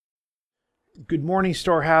Good morning,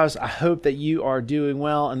 Storehouse. I hope that you are doing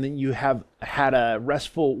well and that you have had a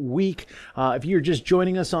restful week. If you're just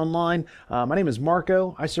joining us online, my name is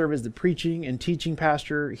Marco. I serve as the preaching and teaching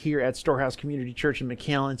pastor here at Storehouse Community Church in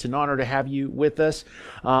McAllen. It's an honor to have you with us.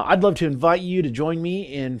 I'd love to invite you to join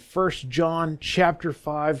me in 1 John chapter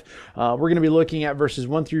 5. We're going to be looking at verses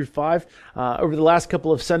 1 through 5. Over the last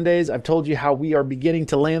couple of Sundays, I've told you how we are beginning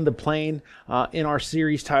to land the plane in our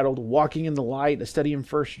series titled Walking in the Light, a study in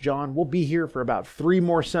 1 John. We'll be here for about 3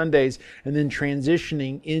 more Sundays and then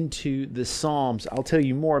transitioning into the Psalms. I'll tell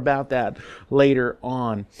you more about that later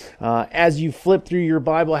on. As you flip through your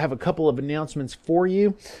Bible, I have a couple of announcements for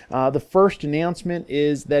you. The first announcement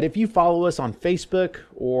is that if you follow us on Facebook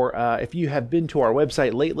or if you have been to our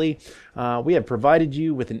website lately, we have provided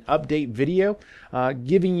you with an update video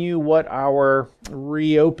giving you what our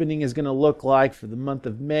reopening is going to look like for the month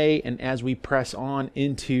of May and as we press on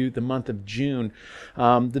into the month of June.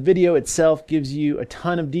 The video itself gives you a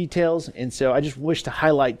ton of details, and so I just wish to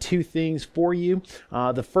highlight 2 things for you.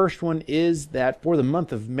 The first one is that for the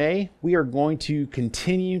month of May, we are going to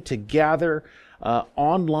continue to gather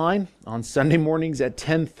online on Sunday mornings at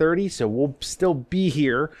 10:30. So we'll still be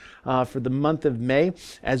here for the month of May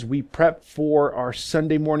as we prep for our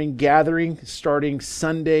Sunday morning gathering starting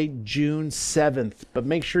Sunday, June 7th. But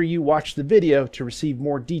make sure you watch the video to receive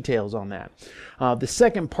more details on that. The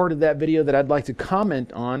second part of that video that I'd like to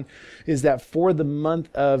comment on is that for the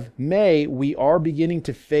month of May, we are beginning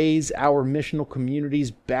to phase our missional communities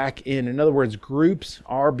back in. In other words, groups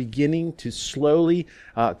are beginning to slowly,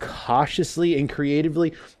 cautiously, and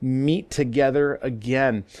creatively meet together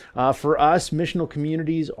again. For us, missional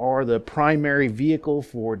communities are the primary vehicle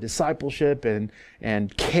for discipleship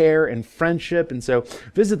and care and friendship. And so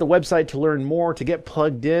visit the website to learn more, to get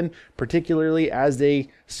plugged in, particularly as they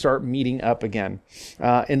start meeting up again.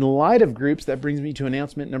 In light of groups, that brings me to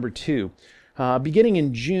announcement number 2. Beginning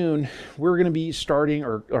in June, we're going to be starting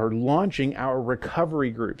or launching our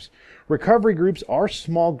recovery groups. Recovery groups are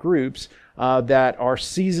small groups that are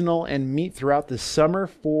seasonal and meet throughout the summer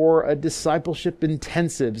for a discipleship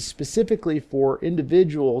intensive, specifically for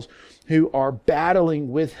individuals who are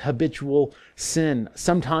battling with habitual sin.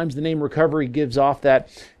 Sometimes the name recovery gives off that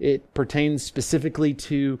it pertains specifically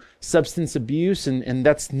to substance abuse, and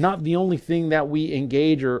that's not the only thing that we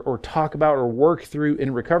engage or talk about or work through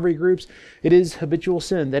in recovery groups. It is habitual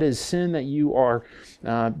sin. That is sin that you are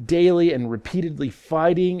daily and repeatedly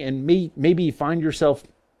fighting, and maybe you find yourself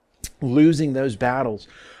losing those battles.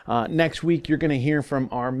 Next week, you're going to hear from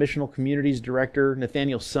our missional communities director,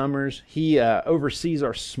 Nathaniel Summers. He oversees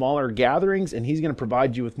our smaller gatherings, and he's going to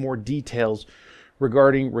provide you with more details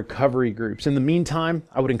regarding recovery groups. In the meantime,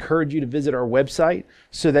 I would encourage you to visit our website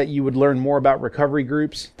so that you would learn more about recovery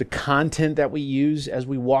groups, the content that we use as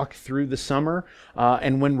we walk through the summer,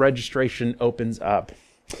 and when registration opens up.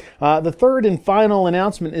 The third and final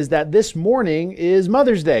announcement is that this morning is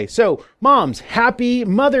Mother's Day. So, moms, happy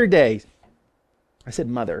Mother Day. I said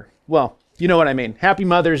mother. Well, you know what I mean. Happy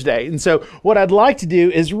Mother's Day. And so what I'd like to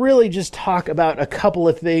do is really just talk about a couple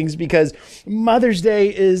of things, because Mother's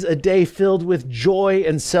Day is a day filled with joy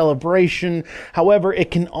and celebration. However,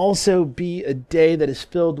 it can also be a day that is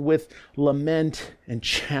filled with lament and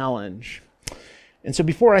challenge. And so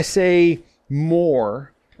before I say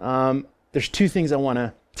more, there's 2 things I want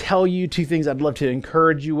to tell you, 2 things I'd love to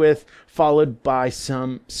encourage you with, followed by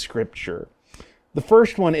some scripture. The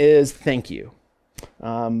first one is thank you.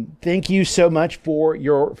 Thank you so much for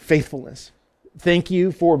your faithfulness. Thank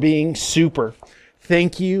you for being super.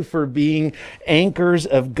 Thank you for being anchors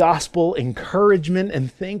of gospel encouragement,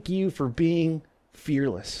 and thank you for being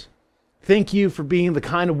fearless. Thank you for being the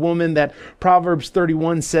kind of woman that Proverbs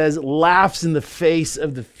 31 says laughs in the face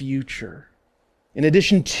of the future. In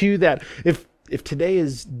addition to that, if today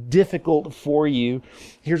is difficult for you,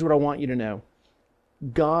 here's what I want you to know.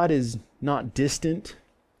 God is not distant.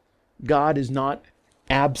 God is not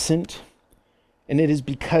absent. And it is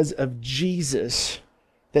because of Jesus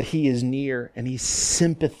that he is near and he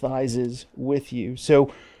sympathizes with you. So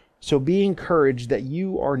be encouraged that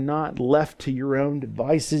you are not left to your own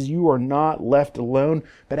devices. You are not left alone,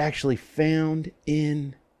 but actually found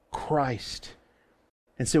in Christ.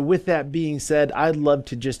 And so with that being said, I'd love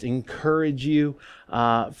to just encourage you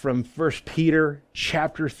from 1 Peter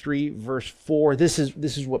chapter 3, verse 4. This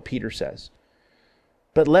is what Peter says.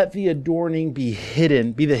 But let the adorning be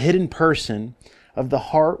the hidden person of the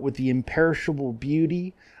heart with the imperishable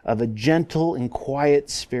beauty of a gentle and quiet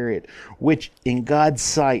spirit, which in God's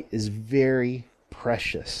sight is very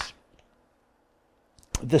precious.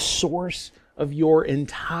 The source of your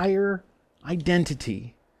entire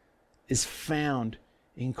identity is found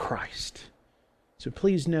in Christ. So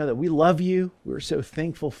please know that we love you. We're so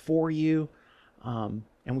thankful for you. And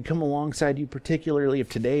we come alongside you, particularly if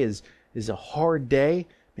today is a hard day.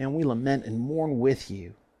 Man, we lament and mourn with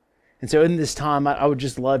you. And so in this time, I would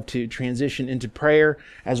just love to transition into prayer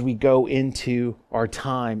as we go into our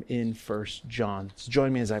time in 1 John. So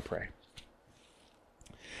join me as I pray.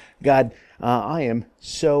 God, I am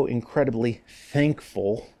so incredibly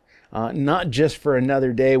thankful, not just for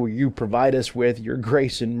another day where you provide us with your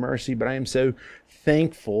grace and mercy, but I am so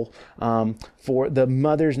thankful for the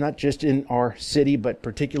mothers, not just in our city, but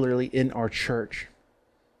particularly in our church.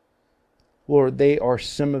 Lord, they are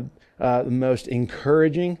some of the most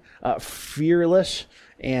encouraging, fearless,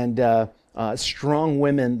 and strong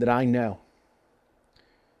women that I know.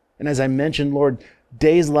 And as I mentioned, Lord,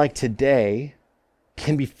 days like today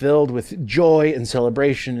can be filled with joy and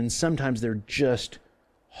celebration, and sometimes they're just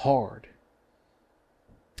hard.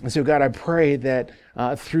 And so, God, I pray that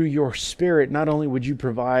through your Spirit, not only would you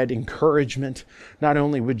provide encouragement, not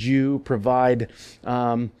only would you provide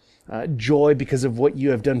joy because of what you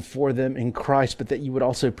have done for them in Christ, but that you would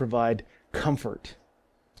also provide comfort,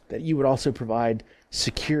 that you would also provide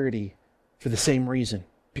security for the same reason,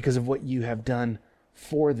 because of what you have done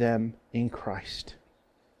for them in Christ.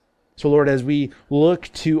 So, Lord, as we look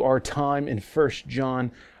to our time in 1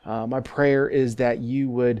 John, my prayer is that you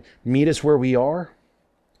would meet us where we are,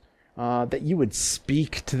 that you would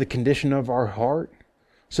speak to the condition of our heart,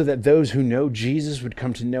 so that those who know Jesus would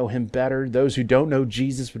come to know him better. Those who don't know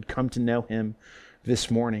Jesus would come to know him this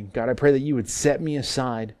morning. God, I pray that you would set me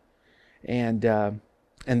aside and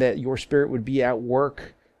that your Spirit would be at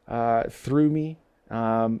work through me,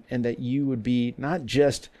 and that you would be not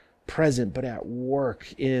just present, but at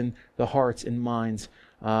work in the hearts and minds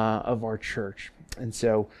of our church. And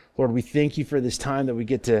so, Lord, we thank you for this time that we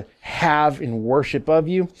get to have in worship of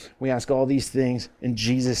you. We ask all these things in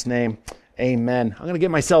Jesus' name. Amen. I'm going to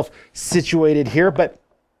get myself situated here, but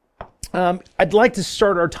I'd like to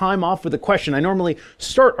start our time off with a question. I normally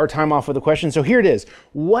start our time off with a question, so here it is.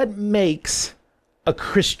 What makes a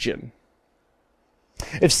Christian?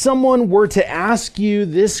 If someone were to ask you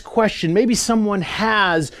this question, maybe someone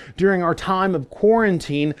has during our time of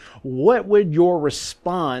quarantine, what would your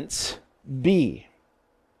response be?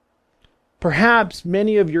 Perhaps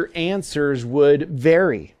many of your answers would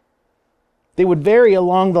vary. They would vary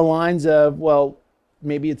along the lines of, well,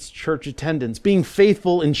 maybe it's church attendance, being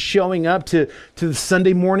faithful in showing up to the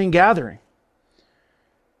Sunday morning gathering.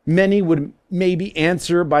 Many would maybe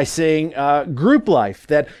answer by saying group life,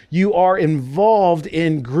 that you are involved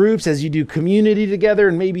in groups as you do community together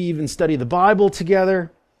and maybe even study the Bible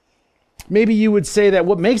together. Maybe you would say that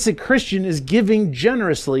what makes a Christian is giving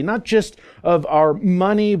generously, not just of our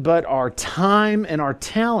money, but our time and our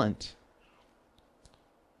talent.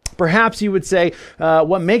 Perhaps you would say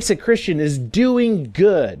what makes a Christian is doing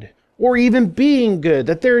good or even being good,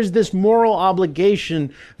 that there is this moral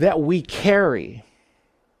obligation that we carry.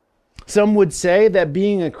 Some would say that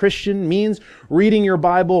being a Christian means reading your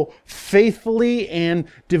Bible faithfully and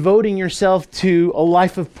devoting yourself to a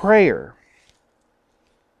life of prayer.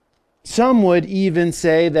 Some would even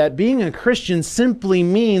say that being a Christian simply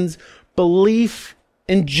means belief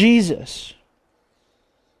in Jesus.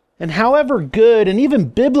 And however good and even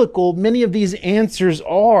biblical many of these answers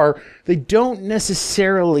are, they don't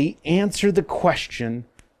necessarily answer the question,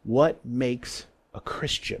 what makes a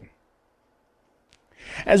Christian?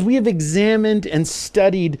 As we have examined and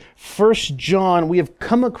studied 1 John, we have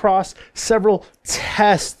come across several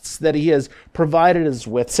tests that he has provided us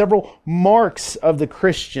with, several marks of the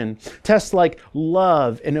Christian, tests like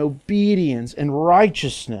love and obedience and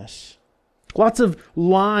righteousness. Lots of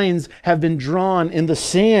lines have been drawn in the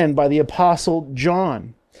sand by the Apostle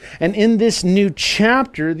John. And in this new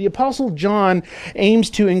chapter, the Apostle John aims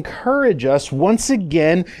to encourage us once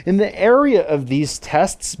again in the area of these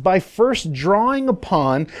tests by first drawing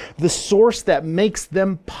upon the source that makes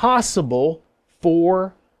them possible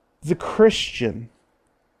for the Christian.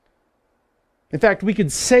 In fact, we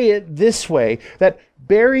could say it this way, that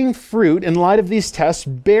bearing fruit, in light of these tests,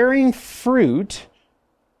 bearing fruit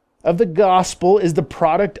of the gospel is the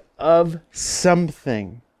product of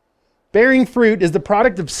something. Bearing fruit is the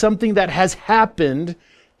product of something that has happened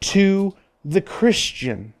to the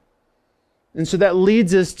Christian. And so that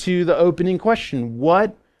leads us to the opening question.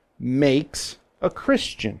 What makes a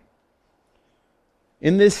Christian?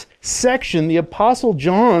 In this section, the Apostle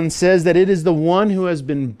John says that it is the one who has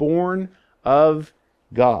been born of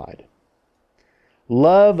God.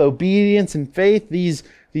 Love, obedience, and faith,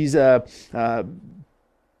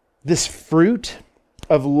 this fruit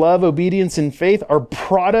of love, obedience, and faith are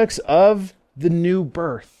products of the new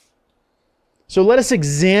birth. So let us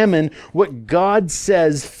examine what God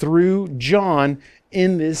says through John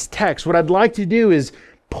in this text. What I'd like to do is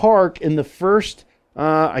park in the first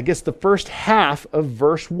half of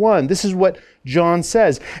verse 1. This is what John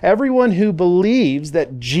says. Everyone who believes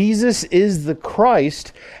that Jesus is the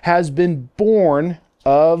Christ has been born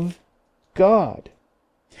of God.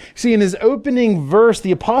 See, in his opening verse,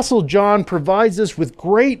 the Apostle John provides us with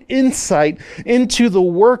great insight into the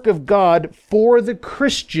work of God for the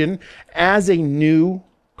Christian as a new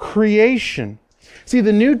creation. See,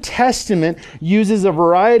 the New Testament uses a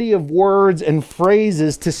variety of words and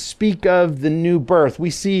phrases to speak of the new birth. We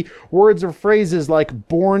see words or phrases like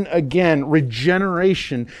born again,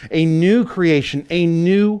 regeneration, a new creation, a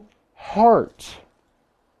new heart.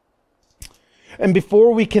 And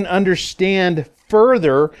before we can further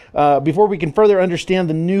understand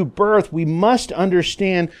the new birth, we must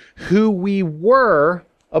understand who we were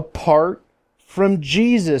apart from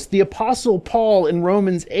Jesus. The Apostle Paul in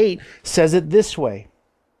Romans 8 says it this way: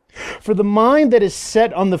 "For the mind that is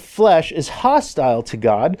set on the flesh is hostile to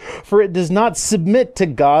God, for it does not submit to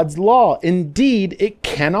God's law. Indeed, it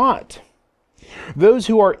cannot. Those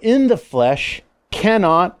who are in the flesh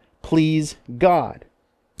cannot please God."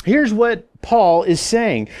 Here's what Paul is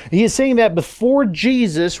saying. He is saying that before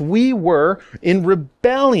Jesus, we were in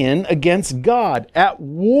rebellion against God, at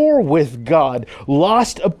war with God,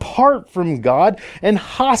 lost apart from God, and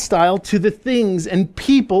hostile to the things and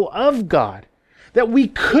people of God. That we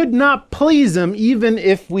could not please Him even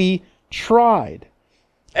if we tried.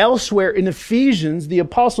 Elsewhere in Ephesians, the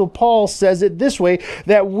Apostle Paul says it this way,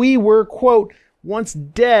 that we were, quote, once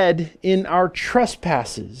dead in our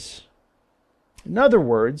trespasses. In other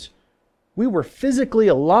words, we were physically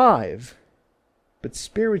alive, but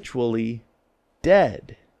spiritually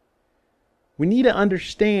dead. We need to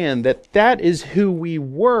understand that that is who we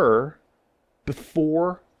were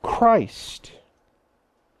before Christ.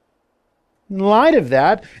 In light of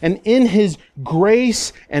that, and in His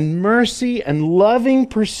grace and mercy and loving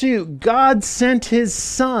pursuit, God sent His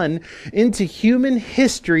Son into human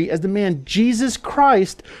history as the man Jesus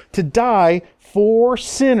Christ to die for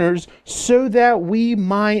sinners so that we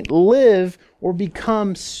might live or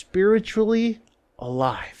become spiritually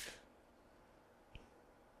alive.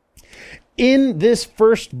 In this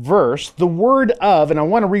first verse, the word of, and I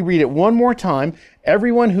want to reread it one more time,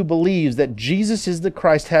 everyone who believes that Jesus is the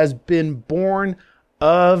Christ has been born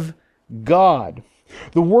of God.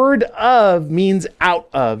 The word of means out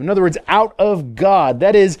of. In other words, out of God.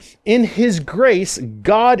 That is, in His grace,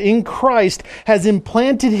 God in Christ has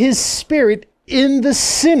implanted His Spirit in the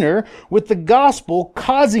sinner with the gospel,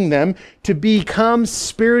 causing them to become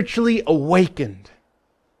spiritually awakened.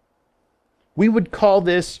 We would call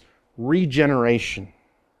this regeneration.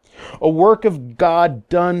 A work of God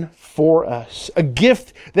done for us. A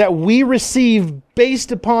gift that we receive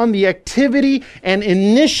based upon the activity and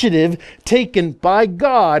initiative taken by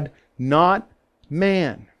God, not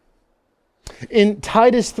man. In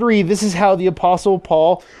Titus 3, this is how the Apostle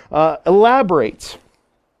Paul elaborates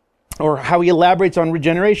on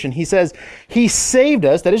regeneration. He says, He saved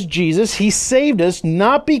us, that is Jesus, He saved us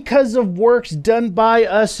not because of works done by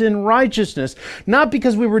us in righteousness, not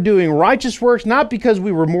because we were doing righteous works, not because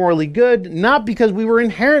we were morally good, not because we were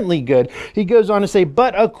inherently good. He goes on to say,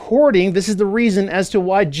 but according, this is the reason as to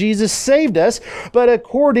why Jesus saved us, but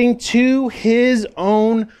according to His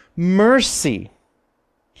own mercy,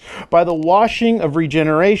 by the washing of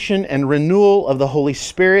regeneration and renewal of the Holy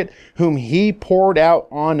Spirit, whom He poured out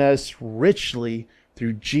on us richly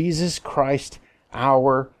through Jesus Christ,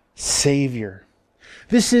 our Savior.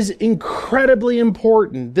 This is incredibly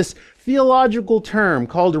important. This theological term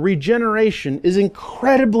called regeneration is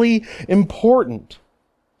incredibly important.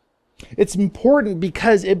 It's important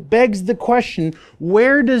because it begs the question,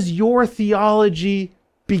 where does your theology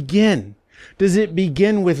begin? Does it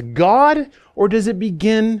begin with God or does it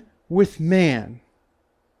begin with man?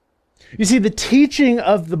 You see, the teaching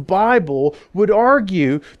of the Bible would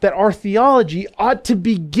argue that our theology ought to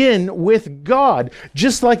begin with God,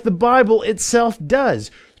 just like the Bible itself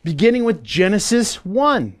does, beginning with Genesis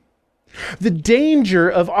 1. The danger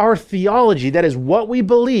of our theology, that is what we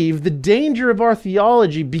believe, the danger of our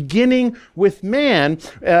theology beginning with man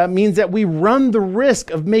means that we run the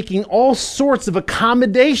risk of making all sorts of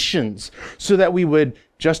accommodations so that we would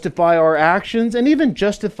justify our actions and even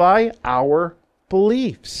justify our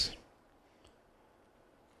beliefs.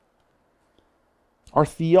 Our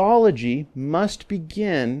theology must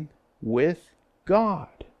begin with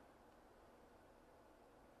God.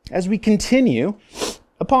 As we continue,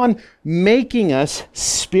 upon making us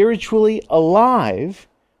spiritually alive,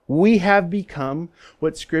 we have become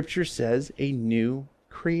what Scripture says a new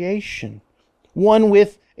creation. one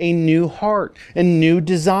with a new heart and new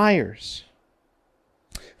desires.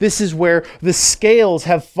 This is where the scales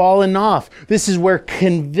have fallen off. This is where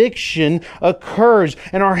conviction occurs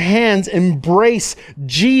and our hands embrace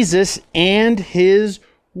Jesus and His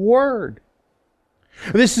Word.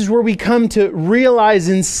 This is where we come to realize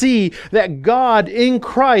and see that God in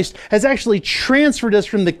Christ has actually transferred us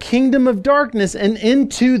from the kingdom of darkness and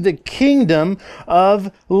into the kingdom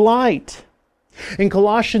of light. In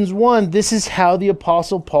Colossians 1, this is how the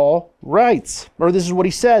Apostle Paul writes, or this is what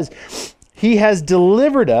he says. He has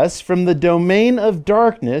delivered us from the domain of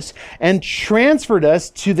darkness and transferred us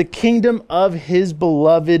to the kingdom of His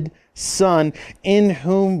beloved Son, in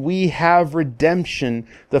whom we have redemption,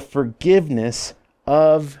 the forgiveness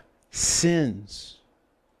of sins.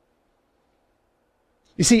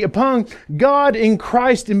 You see, upon God in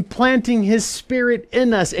Christ implanting His Spirit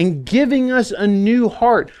in us and giving us a new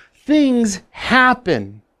heart, things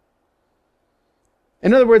happen.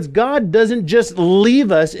 In other words, God doesn't just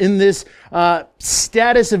leave us in this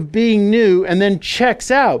status of being new and then checks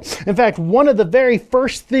out. In fact, one of the very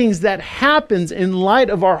first things that happens in light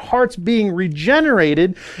of our hearts being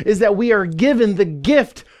regenerated is that we are given the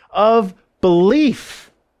gift of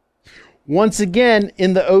belief. Once again,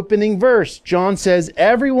 in the opening verse, John says,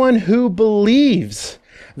 everyone who believes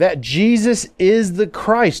that Jesus is the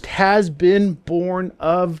Christ has been born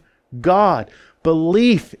of God.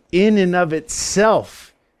 Belief in and of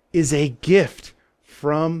itself is a gift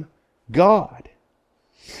from God.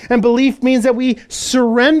 And belief means that we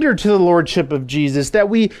surrender to the Lordship of Jesus, that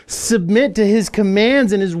we submit to His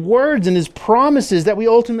commands and His words and His promises, that we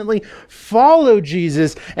ultimately follow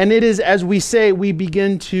Jesus. And it is, as we say, we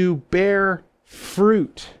begin to bear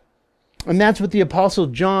fruit. And that's what the Apostle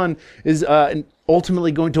John is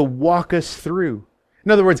ultimately going to walk us through. In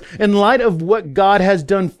other words, in light of what God has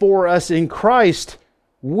done for us in Christ,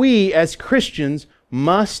 we as Christians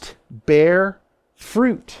must bear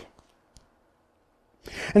fruit.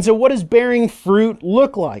 And so what does bearing fruit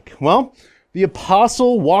look like? Well, the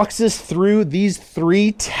apostle walks us through these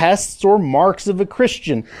 3 tests or marks of a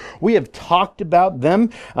Christian. We have talked about them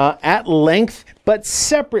at length, but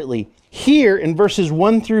separately. Here in verses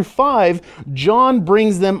 1 through 5, John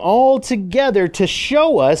brings them all together to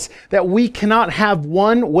show us that we cannot have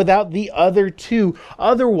one without the other 2.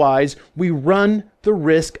 Otherwise, we run the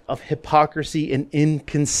risk of hypocrisy and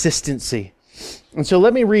inconsistency. And so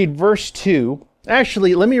let me read verse 2.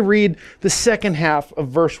 Actually, let me read the second half of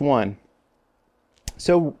verse 1.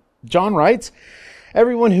 So John writes,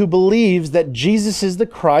 everyone who believes that Jesus is the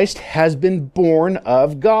Christ has been born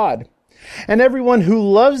of God. And everyone who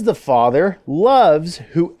loves the Father loves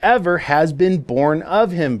whoever has been born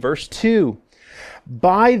of Him. Verse 2.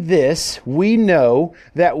 By this we know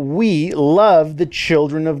that we love the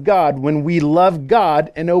children of God, when we love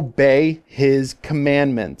God and obey His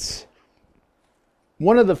commandments.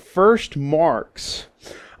 One of the first marks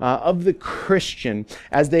of the Christian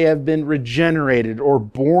as they have been regenerated or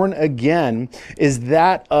born again is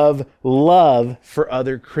that of love for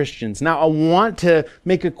other Christians. Now, I want to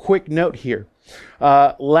make a quick note here.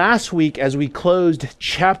 Last week, as we closed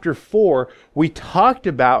chapter 4, we talked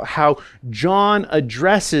about how John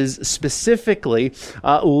addresses specifically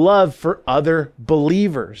love for other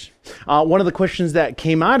believers. One of the questions that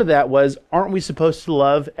came out of that was, aren't we supposed to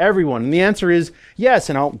love everyone? And the answer is yes,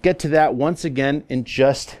 and I'll get to that once again in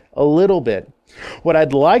just a little bit. What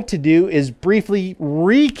I'd like to do is briefly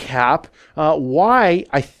recap why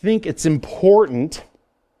I think it's important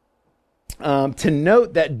to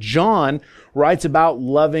note that John writes about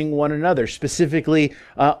loving one another, specifically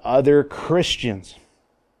other Christians.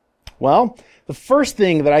 Well, the first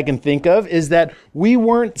thing that I can think of is that we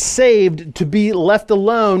weren't saved to be left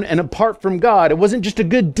alone and apart from God. It wasn't just a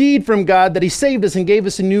good deed from God that He saved us and gave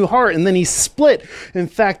us a new heart and then He split. In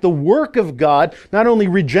fact, the work of God not only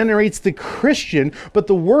regenerates the Christian, but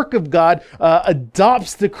the work of God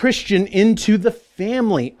adopts the Christian into the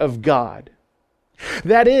family of God.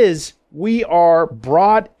 That is, we are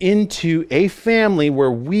brought into a family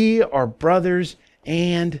where we are brothers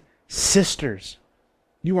and sisters.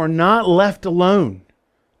 You are not left alone,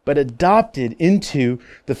 but adopted into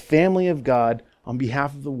the family of God on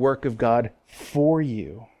behalf of the work of God for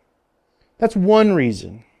you. That's one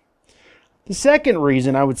reason. The second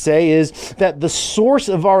reason I would say is that the source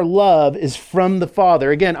of our love is from the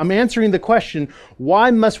Father. Again, I'm answering the question,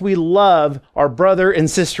 why must we love our brother and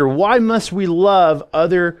sister? Why must we love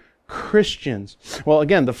other Christians? Well,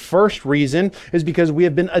 again, the first reason is because we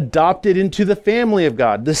have been adopted into the family of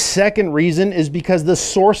God. The second reason is because the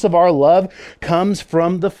source of our love comes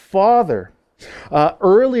from the Father.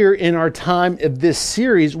 Earlier in our time of this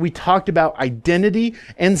series, we talked about identity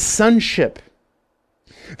and sonship.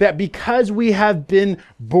 that because we have been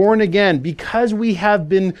born again, because we have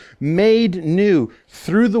been made new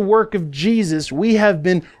through the work of Jesus, we have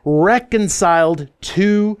been reconciled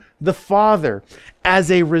to the Father.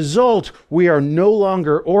 As a result, we are no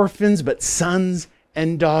longer orphans, but sons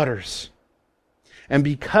and daughters. And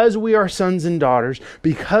because we are sons and daughters,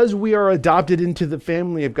 because we are adopted into the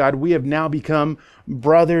family of God, we have now become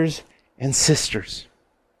brothers and sisters.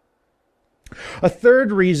 A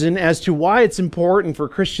third reason as to why it's important for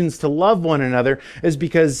Christians to love one another is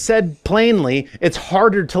because, said plainly, it's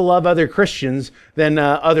harder to love other Christians than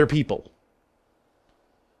other people.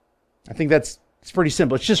 I think it's pretty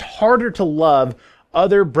simple. It's just harder to love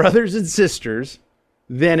other brothers and sisters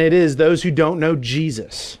than it is those who don't know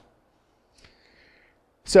Jesus.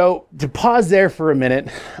 So to pause there for a minute,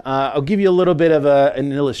 I'll give you a little bit of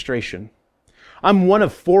an illustration. I'm one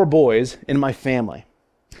of 4 boys in my family.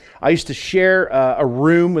 I used to share a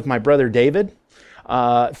room with my brother David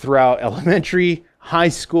throughout elementary, high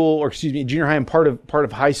school, or junior high and part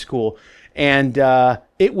of high school. And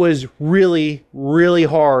it was really, really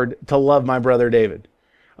hard to love my brother David.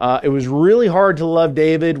 It was really hard to love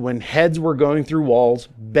David when heads were going through walls,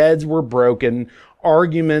 beds were broken,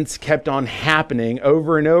 arguments kept on happening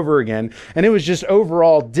over and over again. And it was just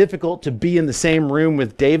overall difficult to be in the same room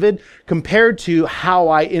with David compared to how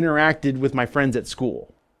I interacted with my friends at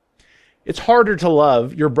school. It's harder to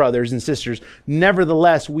love your brothers and sisters.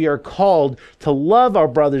 Nevertheless, we are called to love our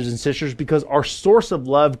brothers and sisters because our source of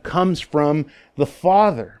love comes from the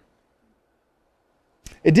Father.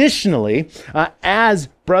 Additionally, as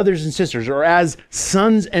brothers and sisters, or as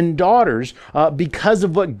sons and daughters, because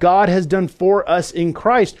of what God has done for us in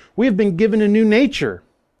Christ, we have been given a new nature.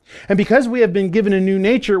 And because we have been given a new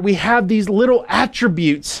nature, we have these little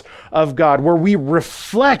attributes of God where we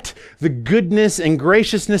reflect the goodness and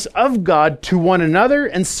graciousness of God to one another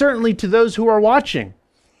and certainly to those who are watching.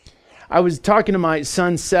 I was talking to my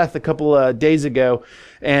son Seth a couple of days ago,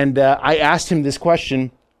 and I asked him this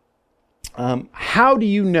question. How do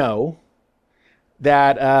you know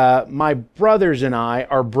that my brothers and I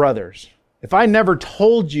are brothers? If I never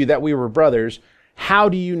told you that we were brothers, how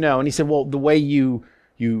do you know? And he said, well, the way you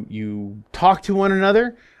talk to one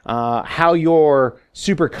another, how you're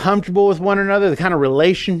super comfortable with one another, the kind of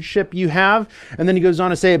relationship you have. And then he goes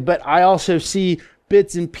on to say, but I also see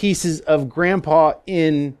bits and pieces of Grandpa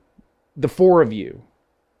in the 4 of you.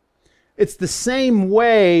 It's the same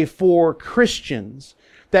way for Christians,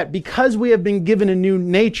 that because we have been given a new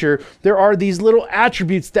nature, there are these little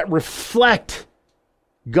attributes that reflect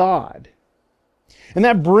God. And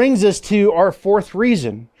that brings us to our 4th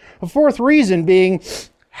reason. The 4th reason being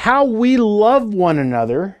how we love one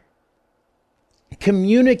another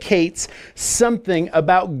communicates something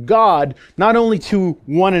about God, not only to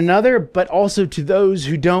one another, but also to those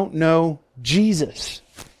who don't know Jesus.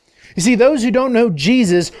 You see, those who don't know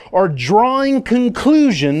Jesus are drawing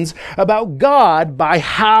conclusions about God by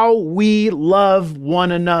how we love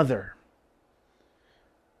one another.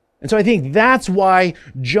 And so I think that's why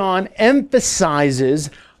John emphasizes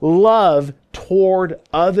love toward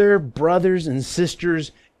other brothers and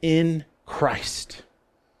sisters in Christ.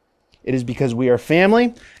 It is because we are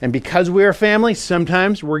family, and because we are family,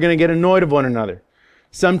 sometimes we're going to get annoyed of one another.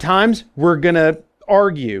 Sometimes we're going to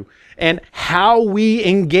argue. And how we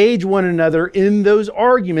engage one another in those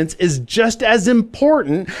arguments is just as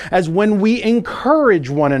important as when we encourage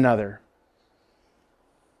one another.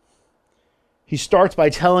 He starts by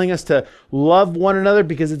telling us to love one another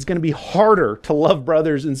because it's going to be harder to love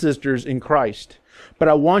brothers and sisters in Christ. But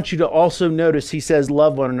I want you to also notice he says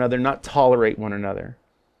love one another, not tolerate one another,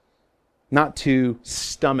 not to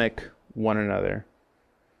stomach one another.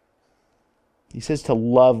 He says to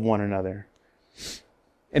love one another.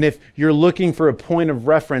 And if you're looking for a point of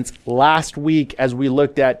reference, last week as we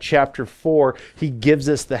looked at chapter 4, he gives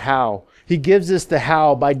us the how. He gives us the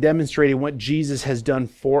how by demonstrating what Jesus has done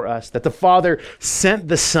for us. That the Father sent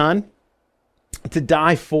the Son to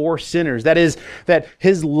die for sinners. That is, that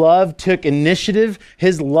his love took initiative.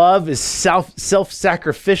 His love is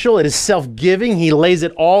self-sacrificial. It is self-giving. He lays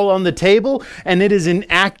it all on the table, and it is an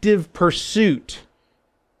active pursuit.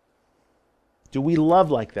 Do we love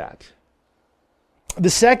like that? The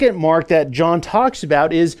second mark that John talks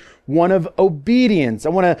about is one of obedience. I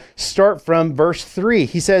want to start from verse 3.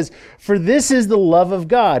 He says, "For this is the love of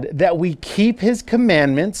God, that we keep his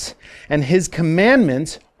commandments, and his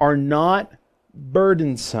commandments are not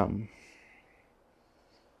burdensome."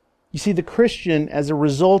 You see, the Christian, as a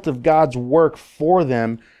result of God's work for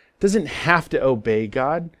them, doesn't have to obey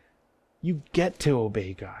God. You get to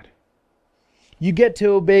obey God. You get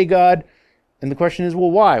to obey God And the question is,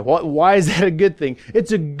 well, why? Why is that a good thing?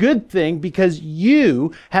 It's a good thing because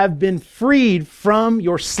you have been freed from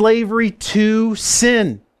your slavery to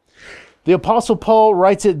sin. The Apostle Paul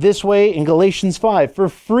writes it this way in Galatians 5. For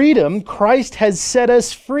freedom, Christ has set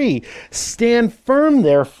us free. Stand firm,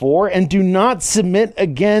 therefore, and do not submit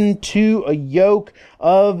again to a yoke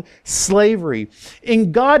of slavery.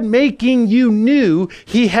 In God making you new,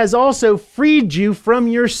 He has also freed you from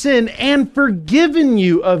your sin and forgiven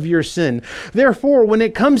you of your sin. Therefore, when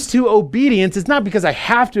it comes to obedience, it's not because I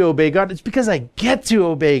have to obey God, it's because I get to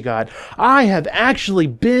obey God. I have actually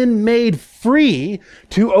been made free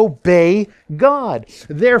to obey God.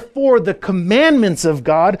 Therefore, the commandments of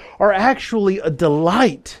God are actually a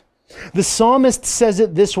delight. The psalmist says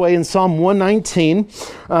it this way in Psalm 119.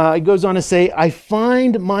 It goes on to say, I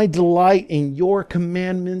find my delight in your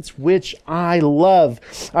commandments, which I love.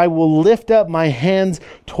 I will lift up my hands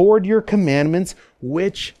toward your commandments,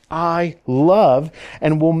 which I love,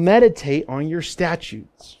 and will meditate on your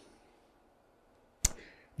statutes.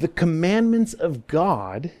 The commandments of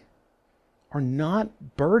God are not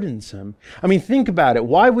burdensome. I mean, think about it.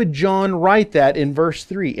 Why would John write that in verse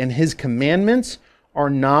 3? And his commandments are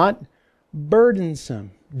not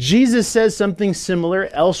burdensome. Jesus says something similar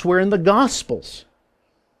elsewhere in the Gospels.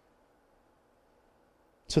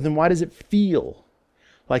 So then why does it feel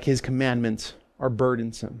like his commandments are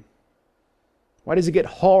burdensome? Why does it get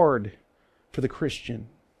hard for the Christian?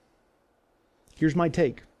 Here's my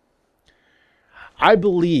take. I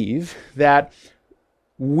believe that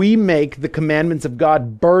we make the commandments of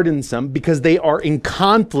God burdensome because they are in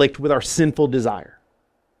conflict with our sinful desire.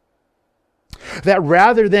 That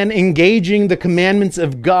rather than engaging the commandments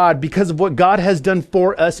of God because of what God has done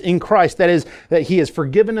for us in Christ, that is, that He has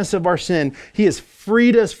forgiven us of our sin, He has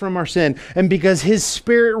freed us from our sin, and because His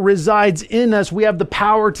Spirit resides in us, we have the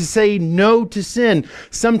power to say no to sin.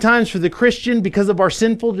 Sometimes for the Christian, because of our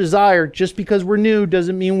sinful desire, just because we're new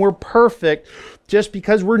doesn't mean we're perfect. Just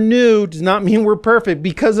because we're new does not mean we're perfect.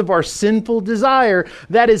 Because of our sinful desire,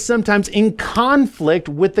 that is sometimes in conflict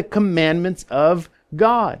with the commandments of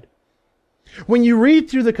God. When you read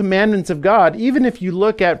through the commandments of God, even if you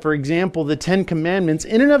look at, for example, the 10 Commandments,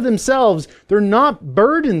 in and of themselves, they're not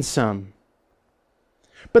burdensome.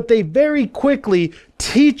 But they very quickly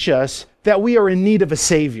teach us that we are in need of a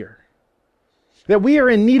Savior. That we are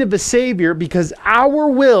in need of a Savior because our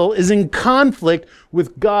will is in conflict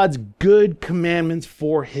with God's good commandments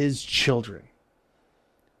for His children.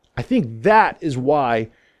 I think that is why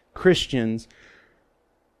Christians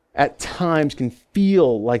at times can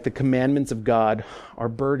feel like the commandments of God are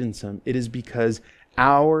burdensome. It is because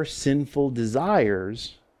our sinful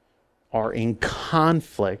desires are in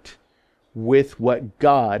conflict with what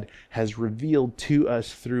God has revealed to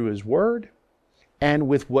us through His Word and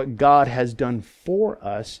with what God has done for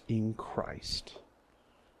us in Christ.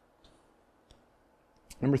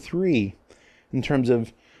 Number 3, in terms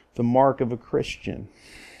of the mark of a Christian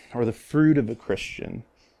or the fruit of a Christian,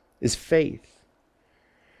 is faith.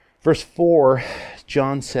 Verse 4,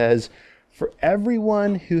 John says, for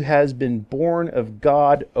everyone who has been born of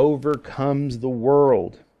God overcomes the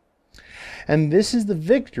world. And this is the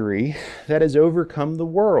victory that has overcome the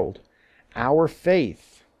world, our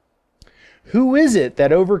faith. Who is it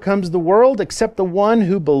that overcomes the world except the one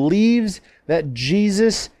who believes that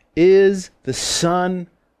Jesus is the Son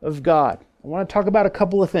of God? I want to talk about a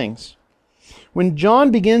couple of things. When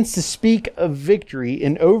John begins to speak of victory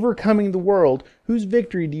in overcoming the world, whose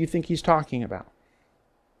victory do you think he's talking about?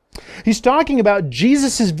 He's talking about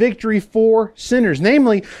Jesus' victory for sinners.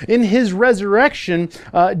 Namely, in His resurrection,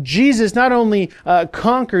 Jesus not only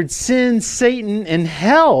conquered sin, Satan, and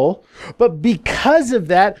hell, but because of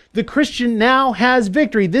that, the Christian now has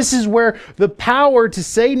victory. This is where the power to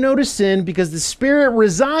say no to sin, because the Spirit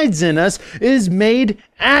resides in us, is made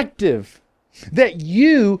active. That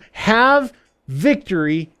you have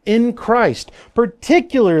victory in Christ.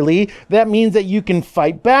 Particularly, that means that you can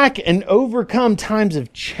fight back and overcome times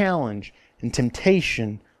of challenge and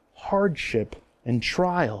temptation, hardship and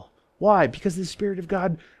trial. Why? Because the Spirit of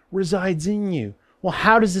God resides in you. Well,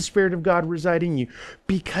 how does the Spirit of God reside in you?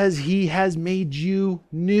 Because He has made you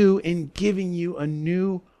new and giving you a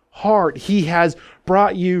new heart. He has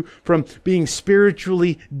brought you from being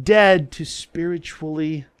spiritually dead to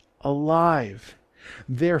spiritually alive.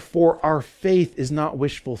 Therefore, our faith is not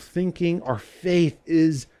wishful thinking. Our faith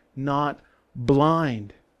is not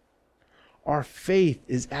blind. Our faith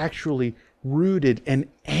is actually rooted and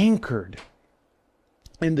anchored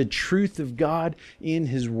in the truth of God in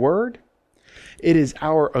His Word. It is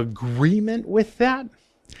our agreement with that,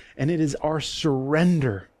 and it is our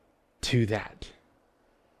surrender to that.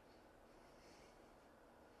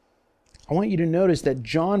 I want you to notice that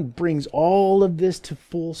John brings all of this to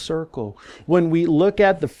full circle. When we look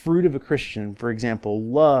at the fruit of a Christian, for example,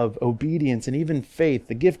 love, obedience, and even faith,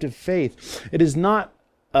 the gift of faith, it is not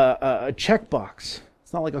a checkbox.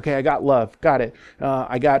 It's not like, okay, I got love, got it.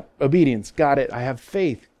 I got obedience, got it. I have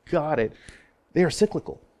faith, got it. They are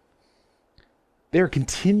cyclical. They are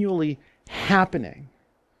continually happening.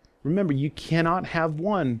 Remember, you cannot have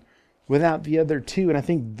one without the other two. And I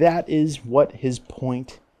think that is what his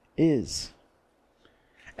point is.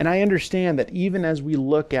 And I understand that even as we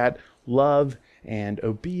look at love and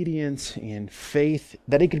obedience and faith,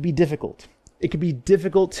 that it could be difficult. It could be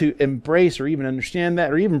difficult to embrace or even understand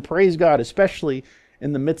that or even praise God, especially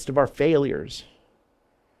in the midst of our failures.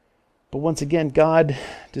 But once again, God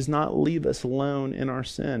does not leave us alone in our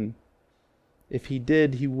sin. If he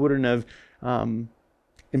did, he wouldn't have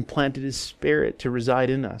implanted his Spirit to reside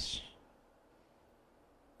in us.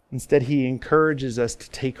 Instead, he encourages us to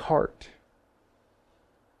take heart.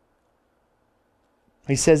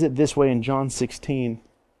 He says it this way in John 16.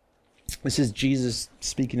 This is Jesus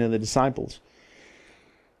speaking to the disciples.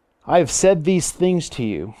 I have said these things to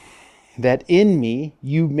you, that in me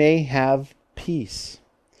you may have peace.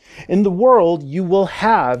 In the world you will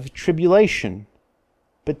have tribulation,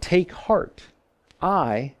 but take heart.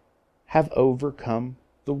 I have overcome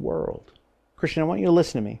the world. Christian, I want you to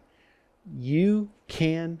listen to me. You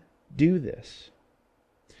can do this.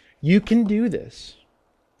 You can do this.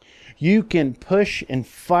 You can push and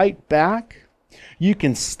fight back. You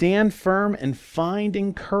can stand firm and find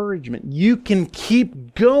encouragement. You can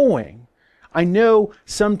keep going. I know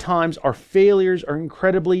sometimes our failures are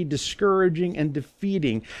incredibly discouraging and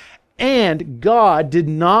defeating, and God did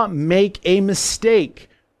not make a mistake.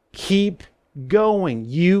 Keep going.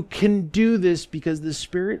 You can do this because the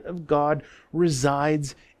Spirit of God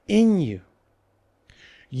resides in you.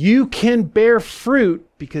 You can bear fruit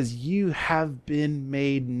because you have been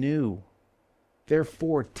made new.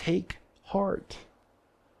 Therefore, take heart.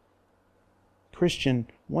 Christian,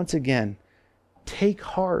 once again, take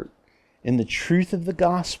heart in the truth of the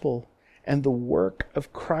gospel and the work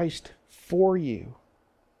of Christ for you.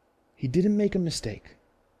 He didn't make a mistake,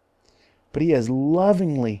 but he has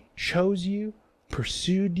lovingly chose you,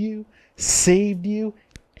 pursued you, saved you,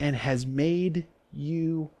 and has made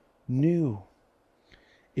you new.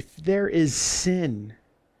 If there is sin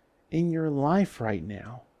in your life right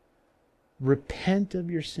now, repent of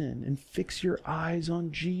your sin and fix your eyes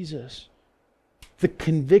on Jesus. The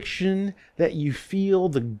conviction that you feel,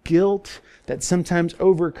 the guilt that sometimes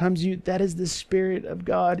overcomes you, that is the Spirit of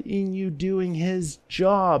God in you doing his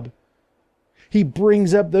job. He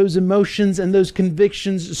brings up those emotions and those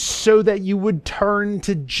convictions so that you would turn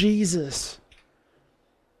to Jesus.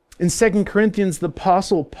 In 2 Corinthians, the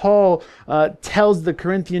Apostle Paul tells the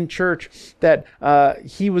Corinthian church that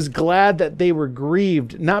he was glad that they were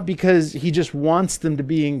grieved, not because he just wants them to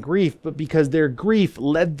be in grief, but because their grief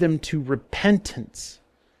led them to repentance.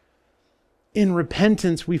 In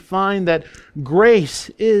repentance, we find that grace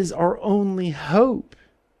is our only hope.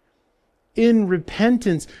 In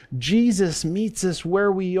repentance, Jesus meets us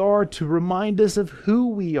where we are to remind us of who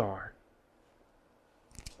we are.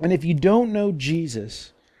 And if you don't know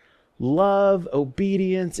Jesus, love,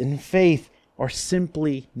 obedience, and faith are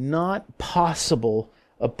simply not possible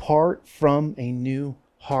apart from a new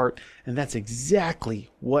heart. And that's exactly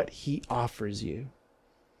what he offers you.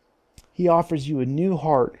 He offers you a new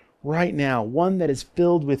heart right now, one that is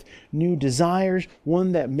filled with new desires,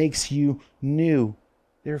 one that makes you new.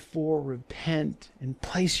 Therefore, repent and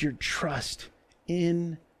place your trust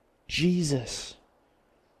in Jesus.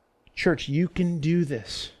 Church, you can do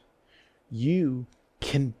this. You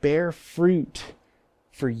can bear fruit,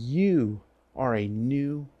 for you are a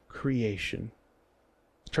new creation.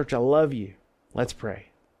 Church, I love you. Let's pray.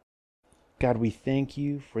 God, we thank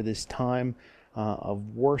you for this time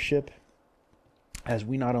of worship, as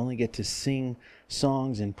we not only get to sing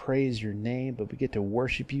songs and praise your name, but we get to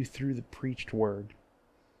worship you through the preached word.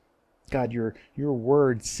 God, your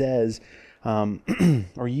word says,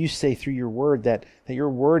 or you say through your word that your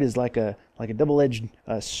word is like a double-edged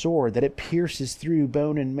sword, that it pierces through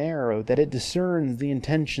bone and marrow, that it discerns the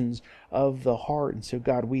intentions of the heart. And so,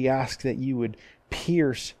 God, we ask that you would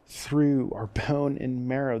pierce through our bone and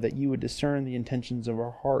marrow, that you would discern the intentions of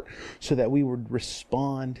our heart, so that we would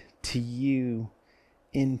respond to you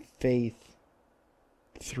in faith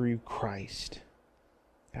through Christ.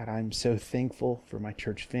 God, I'm so thankful for my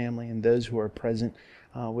church family and those who are present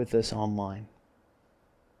with us online.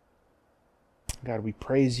 God, we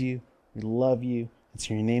praise you. We love you. It's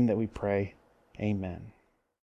in your name that we pray. Amen.